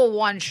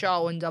 #1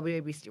 show in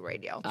WABC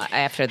radio.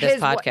 After this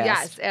podcast.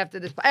 Yes, after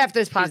this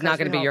podcast. He's not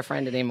going to we be your hope.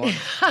 friend anymore.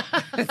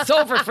 It's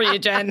over for you,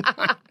 Jen.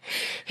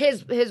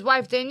 His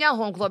wife Danielle,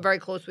 who I'm very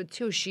close with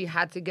too, she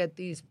had to get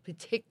these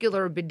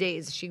particular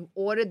bidets. She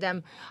ordered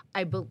them,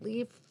 I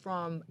believe,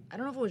 from, I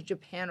don't know if it was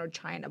Japan or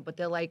China, but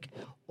they're like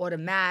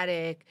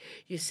automatic.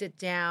 You sit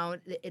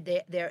down,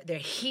 they're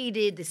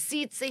heated, the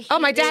seats are heated. Oh,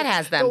 my dad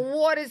has them. The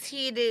water's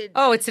heated.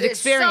 Oh, it's an There's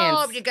experience.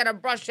 soap, you gotta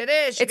brush it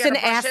this. It's an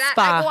ass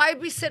spa. I go,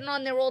 I'd be sitting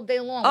on there all day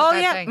long. Oh, with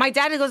that yeah. thing. My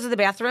dad goes to the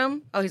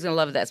bathroom. Oh, he's going to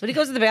love this. But he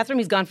goes to the bathroom,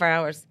 he's gone for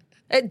hours.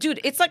 Dude,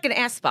 it's like an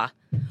ass spa.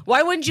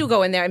 Why wouldn't you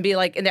go in there and be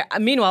like in there?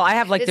 Meanwhile, I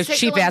have like It's the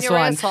cheap tickling ass your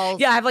one.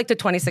 assholes. Yeah, I have like the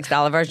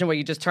 $26 version where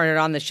you just turn it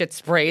on, the shit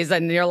sprays,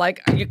 and you're like,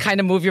 you kind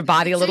of move your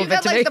body a little you bit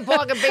got to like make the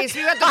bargain base.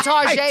 You got the I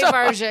Target don't-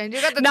 version.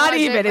 You got the Not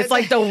Target even. It's version.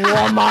 like the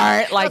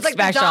Walmart like It's like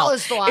the special. dollar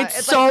store. It's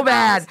It's so like the dollar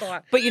bad.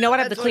 store. But you know what?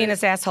 I have the That's what it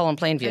cleanest asshole in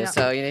Plainview, know.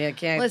 so you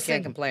can't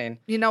Listen, complain.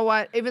 You know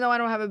what? Even though I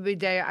don't have a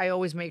bidet, I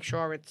always make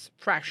sure it's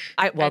fresh.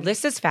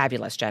 This is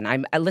fabulous, Jen.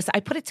 I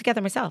put it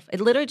together myself.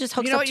 It literally just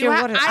hooks You know up what? to your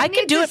water. I need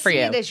can do to it for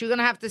see you. This. You're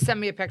gonna have to send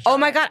me a picture. Oh of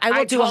my it. God, I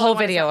will do a whole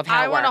wanna video see- of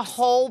how it I want a works.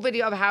 whole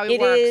video of how it It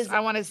works. is- I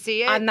want to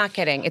see it. I'm not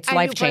kidding. It's And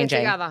life you put it changing.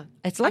 together.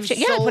 It's life I'm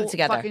changing. Yeah, I put it so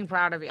together. fucking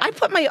proud of you.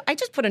 I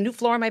just put a new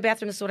floor in my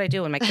bathroom. This is what I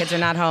do when my kids are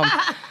not home.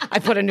 I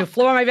put a new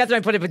floor in my bathroom.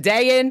 I put a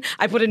bidet in.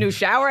 I put a new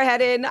shower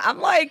head in. I'm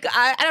like,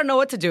 I don't know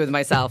what to do with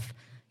myself.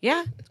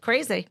 Yeah, it's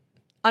crazy.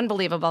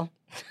 Unbelievable.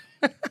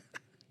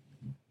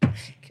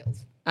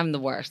 I'm the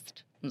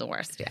worst.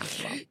 Yeah.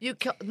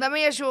 Well. Let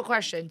me ask you a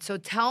question. So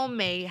tell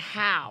me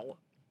how.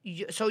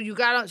 So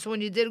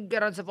when you did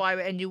get on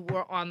Survivor and you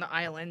were on the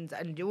island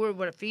and you were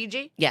with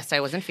Fiji. Yes, I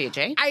was in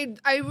Fiji.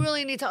 I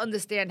really need to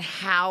understand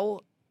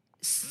how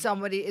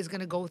somebody is going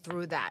to go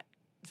through that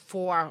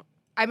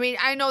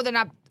I know they're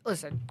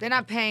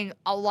not paying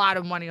a lot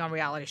of money on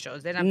reality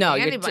shows. They're not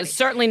paying anybody.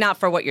 Certainly not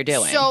for what you're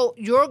doing. So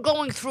you're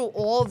going through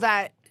all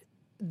that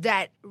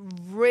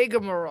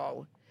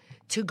rigmarole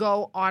to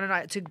go on and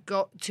on,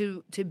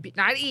 to be,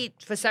 not eat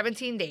for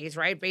 17 days,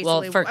 right?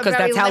 Basically, because very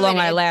that's how long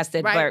I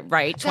limited, lasted.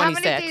 Right, So how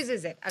 26. many days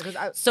is it?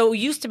 So it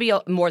used to be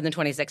more than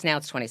 26. Now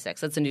it's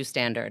 26. That's a new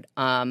standard.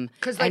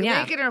 Because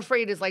Naked and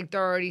Afraid is like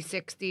 30,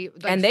 60.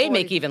 Like and they 40.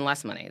 make even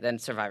less money than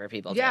Survivor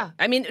people do. Yeah.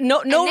 I mean,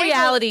 no they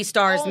reality go-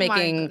 stars oh my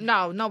making. God.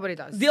 No, nobody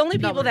does. The only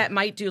people Nobody. that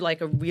might do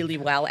like a really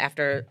well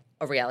after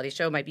a reality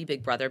show might be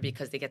Big Brother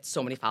because they get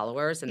so many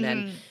followers and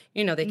then,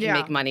 they can Yeah.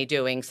 make money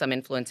doing some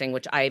influencing,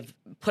 which I've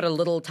put a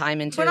little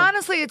time into. But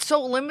honestly, it's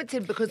so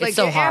limited because It's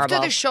so after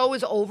horrible. the show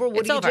is over, what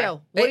It's do you over.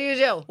 do? What do you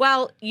do?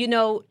 Well, You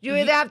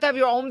either have to have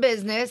your own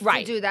business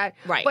Right. to do that,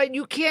 Right. but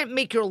you can't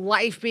make your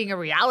life being a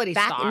reality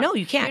star. No,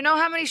 you can't. You know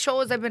how many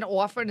shows I've been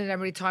offered and how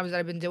many times that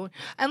I've been doing?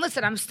 And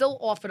listen, I'm still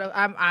offered.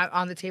 I'm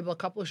on the table a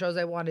couple of shows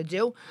I want to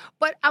do,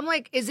 but I'm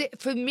like, is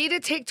it for me to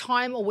take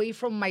time away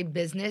from my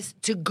business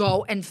to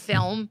go and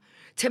film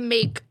to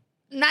make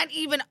not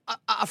even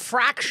a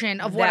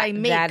fraction of what I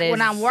make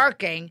when I'm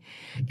working?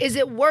 Is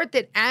it worth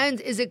it? And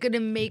is it going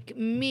to make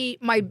me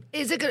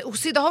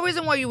see, the whole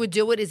reason why you would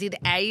do it is either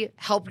A,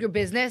 help your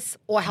business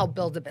or help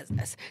build a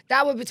business.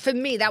 That would be, for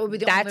me, that would be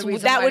the only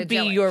reason that why would to be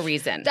do it. your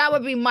reason. That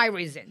would be my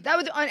reason.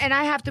 And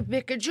I have to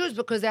pick and choose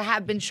because there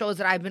have been shows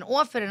that I've been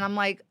offered and I'm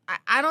like,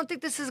 I don't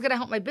think this is going to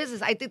help my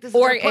business. I think this is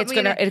Or gonna put it's me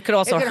in gonna- a- it could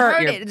also it could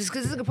hurt your- it. It's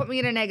because this is going to put me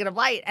in a negative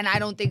light and I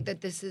don't think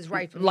that this is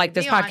right for me Like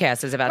to this be on.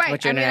 podcast is about to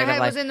put you in a negative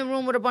I was light. in the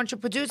room with a bunch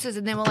of producers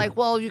and they were like,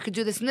 well, you could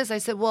do this and this. I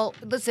said, well,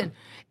 listen,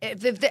 if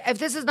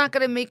this is not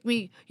going to make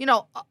me,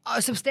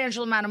 a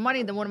substantial amount of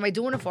money, then what am I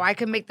doing it for? I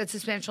can make that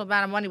substantial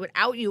amount of money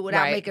without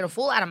Right. making a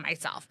fool out of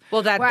myself.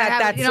 Well, that's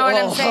you know what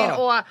I'm oh.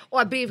 saying,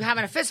 or be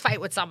having a fist fight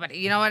with somebody.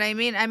 You know what I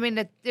mean? I mean,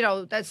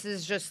 this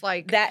is just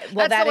like That.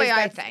 Well, that's the that way is-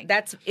 I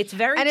that's- think, it's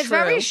very and it's true.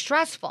 very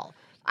stressful.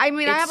 I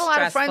mean, I It's have a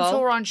lot of friends who stressful.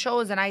 are on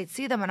shows, and I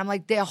see them, and I'm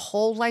like, their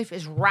whole life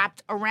is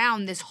wrapped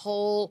around this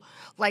whole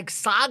like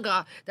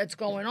saga that's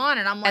going on,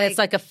 and I'm like, and it's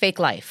like a fake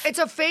life. it's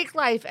a fake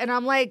life, and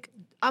I'm like,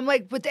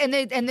 but and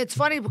it's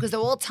funny because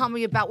they'll all tell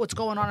me about what's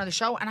going on in the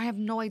show, and I have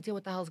no idea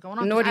what the hell's going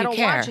on. Nor 'cause do I you don't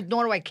care. watch it,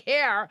 nor do I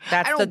care.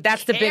 That's I the- don't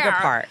that's the bigger care.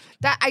 part.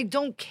 That I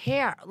don't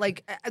care.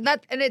 Like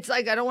and it's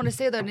like I don't want to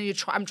say that.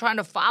 And I'm trying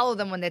to follow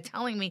them when they're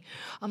telling me.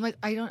 I'm like,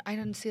 I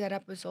didn't see that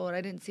episode.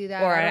 I didn't see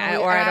that. or I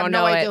have don't no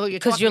know idea who it you're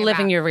because you're talking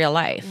living about. your real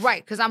life.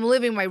 Right, because I'm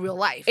living my real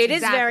life. It is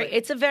Exactly.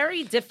 it's a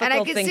very difficult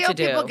And I can thing see to how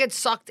do. people get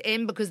sucked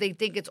in because they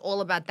think it's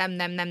all about them,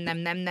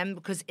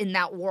 because in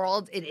that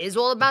world, it is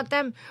all about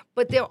them.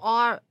 But there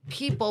are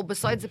people,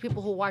 besides the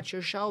people who watch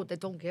your show, that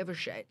don't give a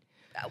shit.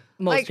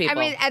 Most people. I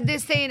mean, at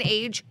this day and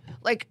age,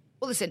 well,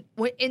 listen,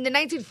 in the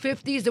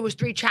 1950s, there was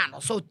 3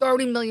 channels. So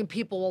 30 million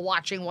people were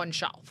watching one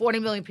show. 40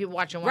 million people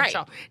watching one Right.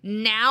 show.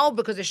 Now,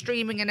 because of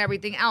streaming and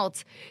everything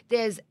else,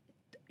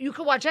 you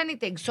can watch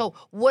anything. So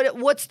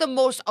what's the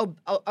most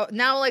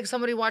now? Like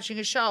somebody watching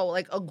a show,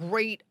 like a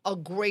great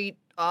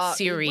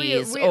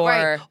Series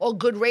right, or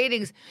good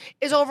ratings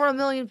is over 1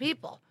 million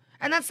people,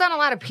 and that's not a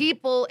lot of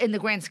people in the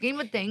grand scheme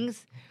of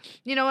things.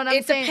 You know what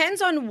I'm saying? It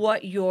depends on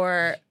what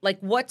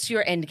what's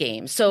your end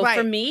game. So Right.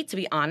 for me, to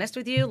be honest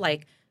with you,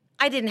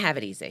 I didn't have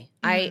it easy.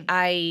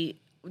 I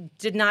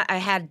I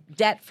had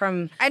debt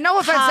from And no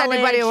offense to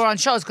anybody who are on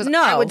shows, because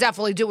No. I would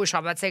definitely do a show.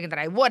 I'm not saying that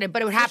I wouldn't,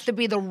 but it would have to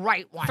be the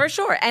right one. For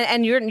sure.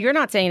 And you're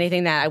not saying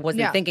anything that I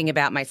wasn't Yeah. thinking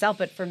about myself.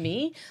 But for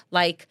me,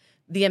 like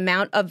the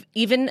amount of,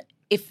 even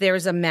if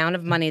there's amount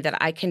of money that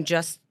I can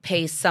just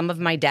pay some of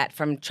my debt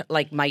from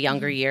like my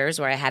younger years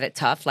where I had it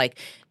tough, like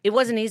it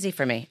wasn't easy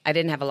for me. I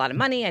didn't have a lot of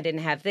money. I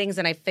didn't have things.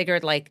 And I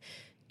figured like,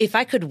 if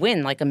I could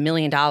win like $1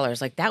 million,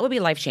 like that would be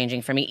life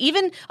changing for me.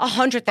 Even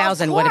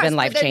 100,000 would have been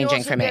life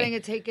changing for me. Getting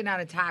it taken out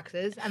of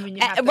taxes. I mean,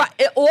 you have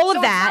all of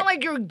so that. It's not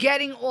like you're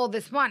getting all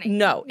this money.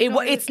 No, You know,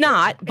 it's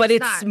not. But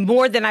it's not.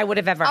 more than I would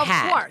have ever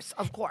had.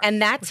 Of course.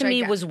 And that Which to I me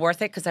get. was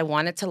worth it because I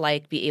wanted to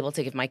like be able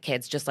to give my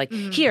kids just like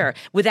here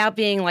without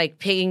being like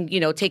paying,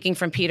 taking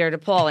from Peter to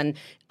Paul. And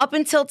up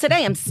until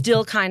today, I'm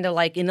still kind of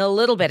like in a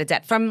little bit of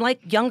debt from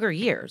like younger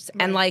years.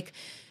 And like,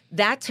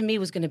 that to me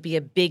was going to be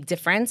a big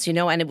difference, and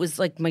it was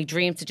like my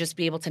dream to just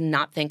be able to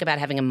not think about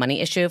having a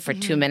money issue for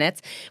 2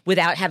 minutes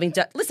without having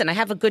to, listen, I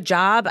have a good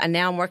job and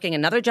now I'm working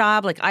another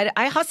job. Like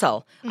I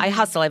hustle. I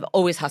hustle. I've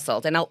always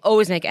hustled and I'll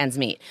always make ends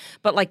meet.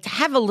 But like to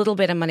have a little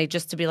bit of money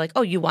just to be like,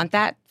 oh, you want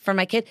that for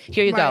my kid?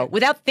 Here you go.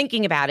 Without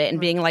thinking about it and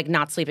being like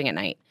not sleeping at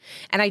night.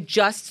 And I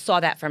just saw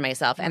that for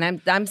myself.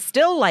 And I'm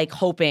still like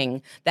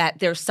hoping that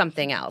there's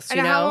something else,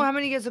 And how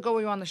many years ago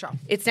were you on the show?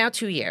 It's now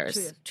 2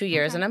 years. 2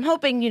 years. And I'm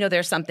hoping,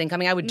 there's something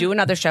coming. I would do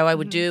another show. I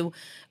would do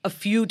a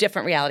few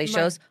different reality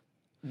shows.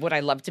 Would I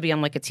love to be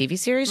on like a TV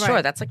series? Right.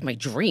 Sure. That's like my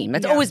dream.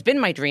 That's always been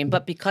my dream.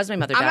 But because my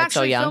mother died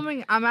so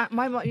young. I'm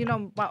actually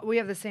filming, we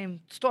have the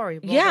same story.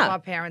 Both of our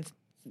parents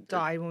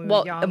died when we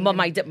were young.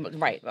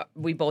 Well,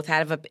 we both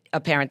had a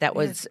parent that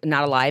was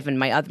not alive, and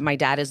my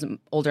dad is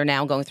older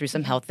now, going through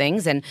some health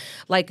things, and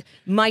like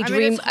my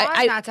dream. It's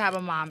hard not to have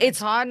a mom. It's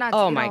hard not to.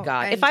 Oh my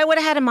God! If I would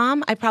have had a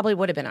mom, I probably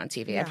would have been on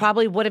TV. I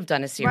probably would have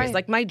done a series. Right.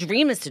 Like my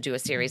dream is to do a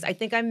series. I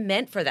think I'm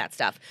meant for that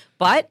stuff,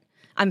 but.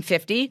 I'm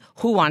 50.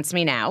 Who wants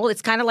me now?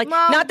 It's kind of like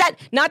not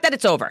that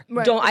it's over.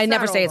 Right, I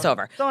never say it's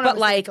over. But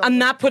like I'm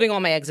not putting all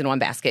my eggs in one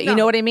basket. No. You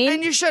know what I mean?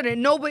 And you shouldn't.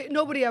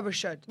 Nobody ever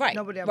should. Right.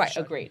 Nobody ever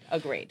should.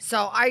 Agreed.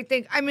 So I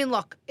think,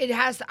 look, it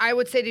has to, I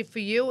would say that for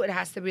you, it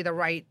has to be the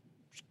right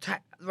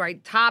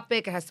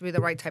topic. It has to be the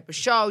right type of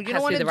show. You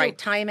don't want to be the right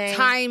timing.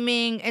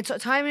 Timing. And so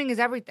timing is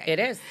everything. It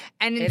is.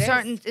 And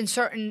in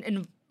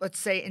certain let's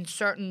say in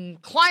certain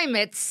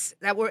climates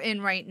that we're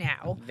in right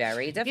now.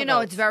 Very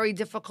difficult. It's very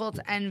difficult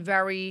and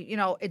very,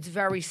 it's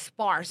very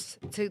sparse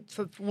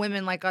for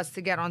women like us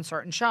to get on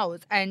certain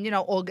shows and,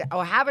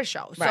 or have a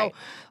show. Right. So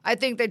I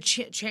think that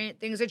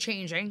things are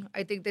changing.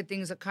 I think that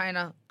things are kind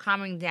of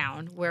calming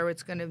down where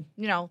it's going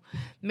to,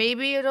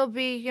 maybe it'll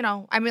be,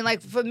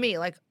 like for me,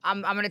 like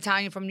I'm an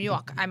Italian from New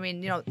York. I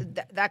mean,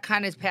 that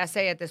kind of is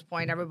passe at this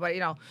point.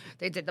 Everybody,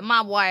 they did the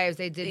Mob Wives,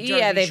 they did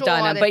Jersey they've Shore,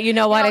 done it. But you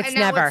know what? and It's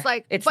now never.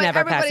 It's never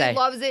everybody passe.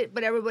 loves it,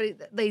 but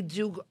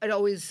it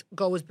always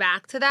goes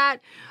back to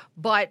that.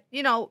 But,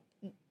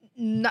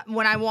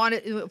 when I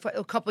wanted,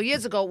 a couple of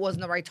years ago, it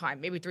wasn't the right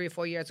time. Maybe 3 or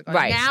 4 years ago.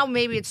 Right. Now,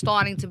 maybe it's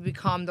starting to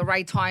become the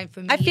right time for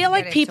me. I feel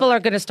like people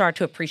are going to start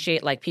to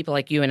appreciate like people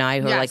like you and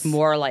I who are like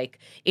more like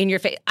in your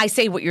face. I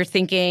say what you're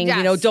thinking.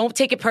 Yes. Don't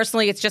take it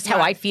personally. It's just how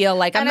I feel.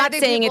 Like I'm not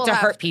saying it to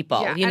hurt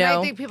people. Yeah, and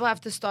I think people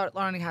have to start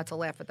learning how to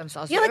laugh at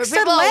themselves. Yeah, like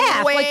People laugh.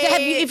 are Like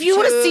if you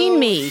would have seen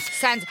me.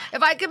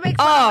 If I could make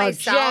fun of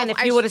myself. Jen,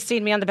 if you would have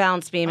seen me on the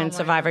balance beam in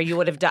Survivor, you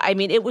would have died. I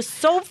mean, it was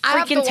so I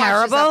have to freaking watch this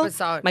terrible.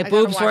 episode. My I gotta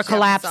boobs watch were the episode.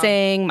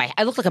 collapsing.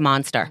 I looked like a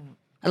monster.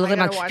 I look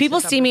gotta like watch people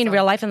this see me in episode.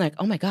 real life and they're like,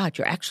 oh my God,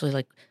 you're actually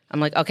like. I'm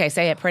like, okay,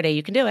 say it pretty.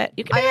 You can do it.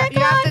 You can do it. You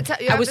have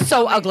to I was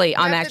so ugly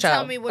on that show. You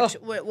have to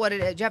tell me what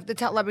it is. You have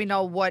to let me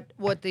know what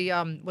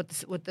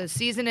the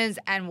season is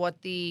and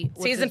what the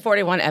Season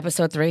 41,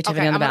 episode 3,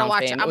 Tiffany on the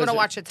balance beam. I'm gonna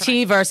watch it tonight.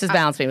 T versus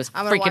balance beam. It was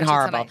I'm gonna freaking watch it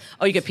horrible. tonight.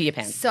 Oh, you could pee your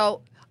pants.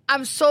 So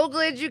I'm so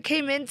glad you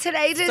came in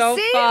today to So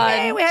see fun.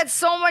 me. We had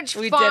so much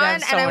fun. We did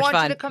have so and I much want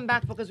fun. you to come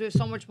back because we have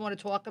so much more to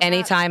talk about.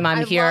 Anytime I'm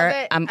I here, love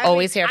it. I'm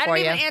always here for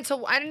you.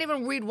 I didn't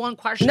even read one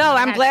question. No, that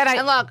I'm had. glad I-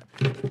 And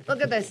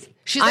look at this.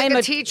 She's like I'm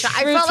a teacher.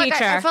 true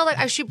teacher. I felt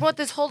like she brought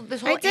this whole I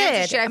answer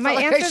did. shit. I My felt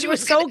like answers she were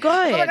was so gonna-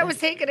 I felt like I good. was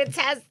taking a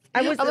test.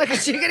 I was- I'm like,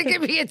 is she gonna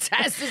give me a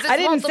test? Is this I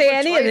didn't say multiple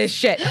any of choice? this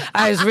shit.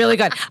 I was really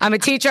good. I'm a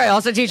teacher. I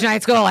also teach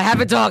night school. I have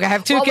a dog. I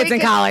have two kids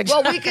in college.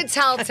 Well, we could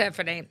tell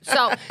Tiffany.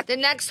 So the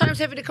next time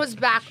Tiffany comes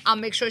back, I'll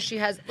make sure she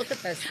has. Look at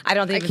this. I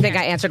don't even think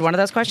I answered one of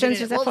those questions.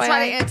 We'll just try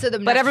FYI. to answer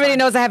them But next everybody time.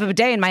 knows I have a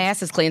bidet and my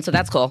ass is clean, so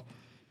that's cool.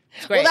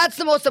 It's great. Well, that's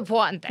the most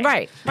important thing.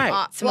 Right. It's the Well,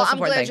 most I'm important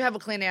glad thing. you have a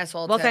clean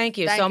asshole. Well, Tiff. thank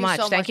you so much.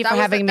 Thank you That for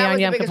was having me that on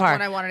was Yom the biggest Kippur.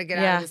 one I wanted to get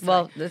out Yeah, of this.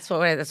 well,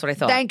 tonight. that's what I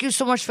thought. Thank you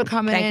so much for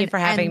coming in. Thank you for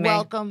having and me.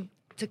 welcome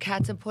to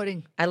Cats and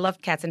Pudding. I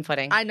love cats and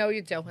pudding. I know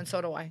you do, and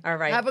so do I. All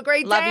right. Have a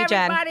great Love day, you,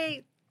 Jen.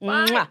 everybody.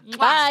 Mwah.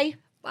 Bye.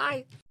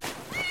 Bye.